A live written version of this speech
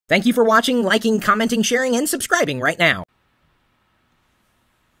Thank you for watching, liking, commenting, sharing, and subscribing right now.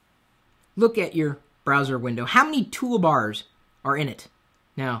 Look at your browser window. How many toolbars are in it?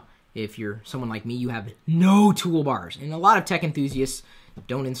 Now, if you're someone like me, you have no toolbars. And a lot of tech enthusiasts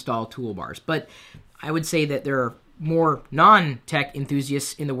don't install toolbars. But I would say that there are more non-tech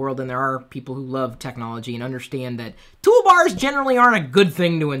enthusiasts in the world than there are people who love technology and understand that toolbars generally aren't a good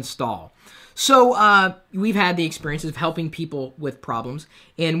thing to install. So we've had the experience of helping people with problems.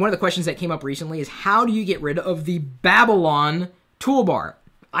 And one of the questions that came up recently is, how do you get rid of the Babylon toolbar?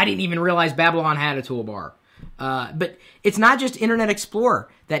 I didn't even realize Babylon had a toolbar. But it's not just Internet Explorer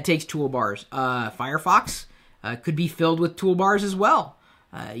that takes toolbars. Firefox could be filled with toolbars as well.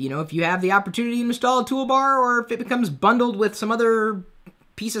 You know, if you have the opportunity to install a toolbar, or if it becomes bundled with some other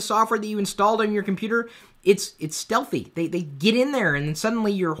piece of software that you installed on your computer, it's stealthy. They get in there, and then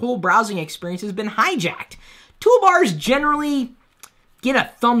suddenly your whole browsing experience has been hijacked. Toolbars generally get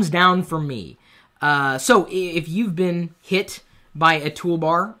a thumbs down from me. So if you've been hit by a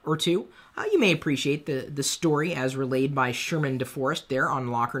toolbar or two, you may appreciate the story as relayed by Sherman DeForest there on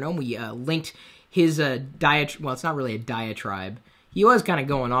Lockernome. We linked his diatribe. Well, it's not really a diatribe. He was kind of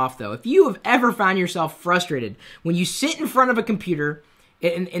going off, though. If you have ever found yourself frustrated when you sit in front of a computer,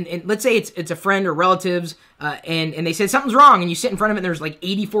 and let's say it's a friend or relatives, and they said something's wrong, and you sit in front of it and there's like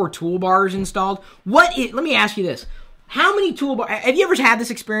 84 toolbars installed. Let me ask you this. How many toolbars, have you ever had this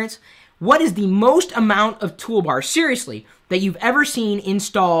experience? What is the most amount of toolbars, seriously, that you've ever seen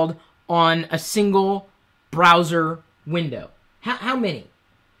installed on a single browser window? How many?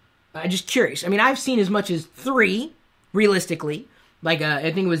 I'm just curious. I mean, I've seen as much as 3, realistically. Like,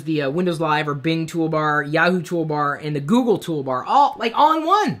 I think it was the Windows Live or Bing toolbar, Yahoo toolbar, and the Google toolbar, all in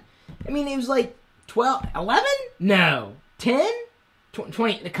one. I mean, it was like 12, 11? No. 10?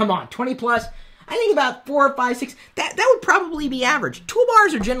 20, come on, 20 plus. I think about 4, 5, 6. That would probably be average.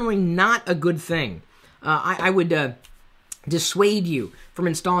 Toolbars are generally not a good thing. I would dissuade you from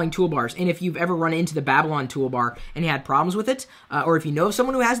installing toolbars. And if you've ever run into the Babylon toolbar and you had problems with it, or if you know of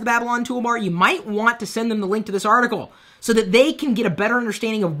someone who has the Babylon toolbar, you might want to send them the link to this article so that they can get a better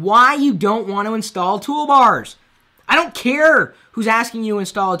understanding of why you don't want to install toolbars. I don't care who's asking you to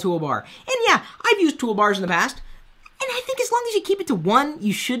install a toolbar. And yeah, I've used toolbars in the past, and I think as long as you keep it to 1,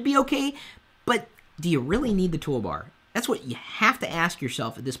 you should be okay. But do you really need the toolbar? That's what you have to ask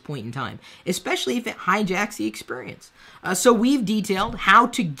yourself at this point in time, especially if it hijacks the experience. So we've detailed how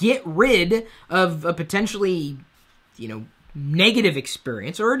to get rid of a potentially, negative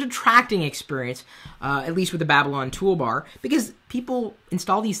experience or a detracting experience, at least with the Babylon toolbar, because people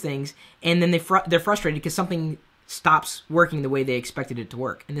install these things and then they're frustrated because something stops working the way they expected it to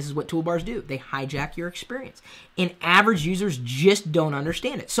work. And this is what toolbars do. They hijack your experience. And average users just don't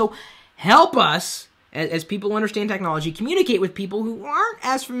understand it. So help us, as people understand technology, communicate with people who aren't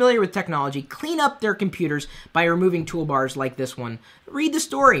as familiar with technology, clean up their computers by removing toolbars like this one. Read the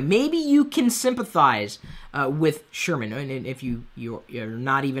story. Maybe you can sympathize with Sherman. And if you're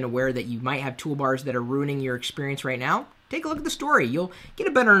not even aware that you might have toolbars that are ruining your experience right now, take a look at the story. You'll get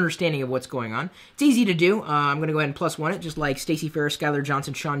a better understanding of what's going on. It's easy to do. I'm going to go ahead and +1 it, just like Stacey Ferris, Skylar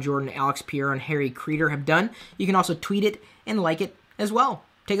Johnson, Sean Jordan, Alex Pierre, and Harry Creeder have done. You can also tweet it and like it as well.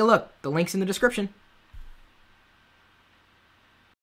 Take a look. The link's in the description.